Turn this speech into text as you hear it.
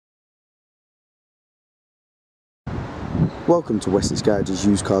Welcome to Wessex Garage's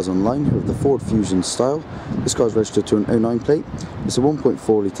used cars online with the Ford Fusion style. This car is registered to an 09 plate. It's a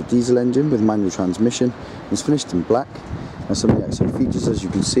 1.4 litre diesel engine with manual transmission. It's finished in black. And some of the extra features, as you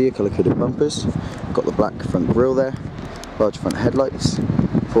can see, are colour-coded bumpers. Got the black front grille there, large front headlights,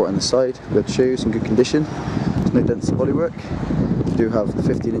 port on the side. We'll show you some good condition. There's no dents in bodywork. We do have the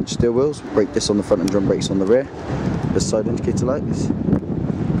 15-inch steel wheels, brake discs on the front and drum brakes on the rear. The side indicator lights.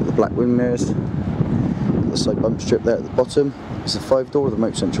 Got the black wing mirrors. The side bump strip there at the bottom. It's a 5-door with a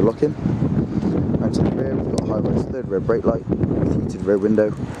remote central lock-in. Round to the rear, we've got a high-rise third rear brake light with heated rear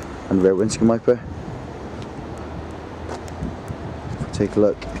window and rear windscreen wiper. If we take a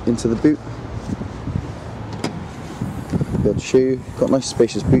look into the boot, I'll be able to show you, got a nice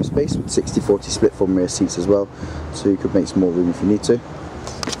spacious boot space with 60/40 split form rear seats as well, so you could make some more room if you need to.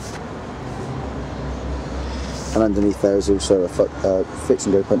 And underneath there is also a fix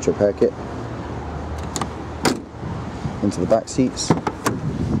and go punch repair kit. Into the back seats,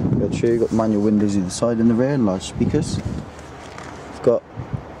 you've got manual windows either side and the rear and large speakers. We've got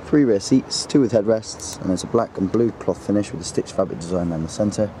 3 rear seats, 2 with headrests, and there's a black and blue cloth finish with a stitched fabric design down the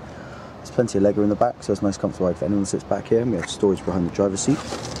centre. There's plenty of legroom in the back, so it's a nice comfortable ride for anyone that sits back here, and we have storage behind the driver's seat.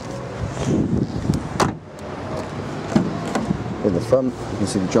 In the front, you can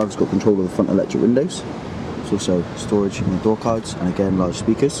see the driver's got control of the front electric windows. There's also storage in the door cards, and again large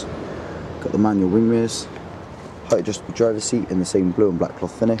speakers. Got the manual wing mirrors. Height adjustable driver's seat in the same blue and black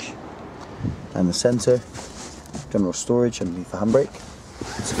cloth finish. Down the centre, general storage underneath the handbrake.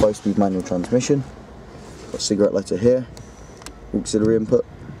 It's a 5-speed manual transmission. Got a cigarette lighter here, auxiliary input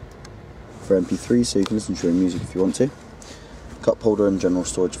for MP3, so you can listen to your own music if you want to. Cup holder and general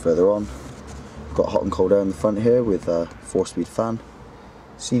storage further on. Got hot and cold air in the front here with a 4-speed fan,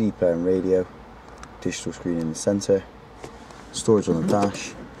 CD player and radio, digital screen in the centre, storage on the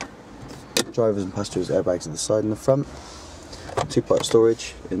dash. Drivers and passengers airbags at the side and the front. 2-part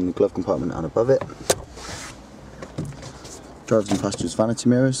storage in the glove compartment and above it. Drivers and passengers vanity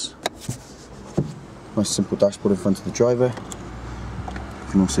mirrors. Nice simple dashboard in front of the driver. You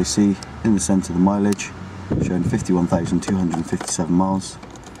can also see in the centre the mileage showing 51,257 miles.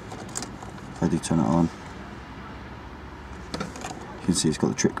 If I do turn it on, you can see it's got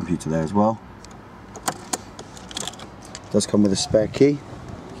the trip computer there as well. It does come with a spare key.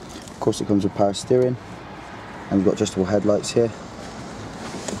 Of course it comes with power steering, and you've got adjustable headlights here.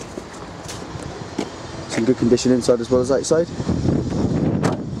 It's in good condition inside as well as outside.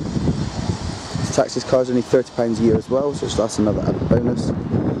 To tax this car is only £30 a year as well, so that's another added bonus.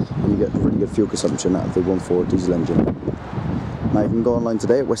 And you get really good fuel consumption out of the 1.4 diesel engine. Now you can go online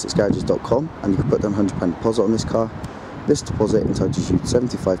today at wessexgarages.com and you can put down a £100 deposit on this car. This deposit entitles you to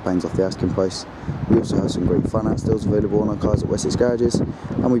 £75 off the asking price. We also have some great finance deals available on our cars at Wessex Garages,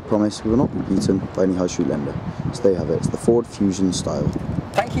 and we promise we will not be beaten by any high street lender. So there you have it, it's the Ford Fusion style.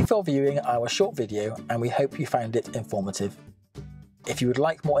 Thank you for viewing our short video, and we hope you found it informative. If you would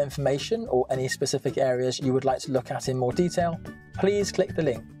like more information or any specific areas you would like to look at in more detail, please click the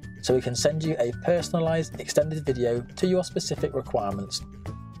link so we can send you a personalised extended video to your specific requirements.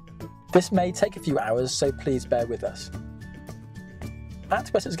 This may take a few hours, so please bear with us.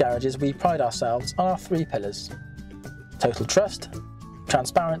 At Wessex Garages, we pride ourselves on our 3 pillars: total trust,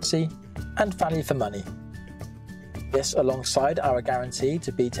 transparency, and value for money. This, alongside our guarantee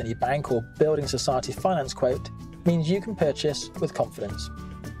to beat any bank or building society finance quote, means you can purchase with confidence.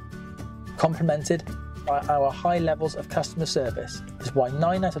 Complemented by our high levels of customer service is why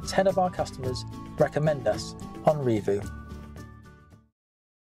 9 out of 10 of our customers recommend us on Review.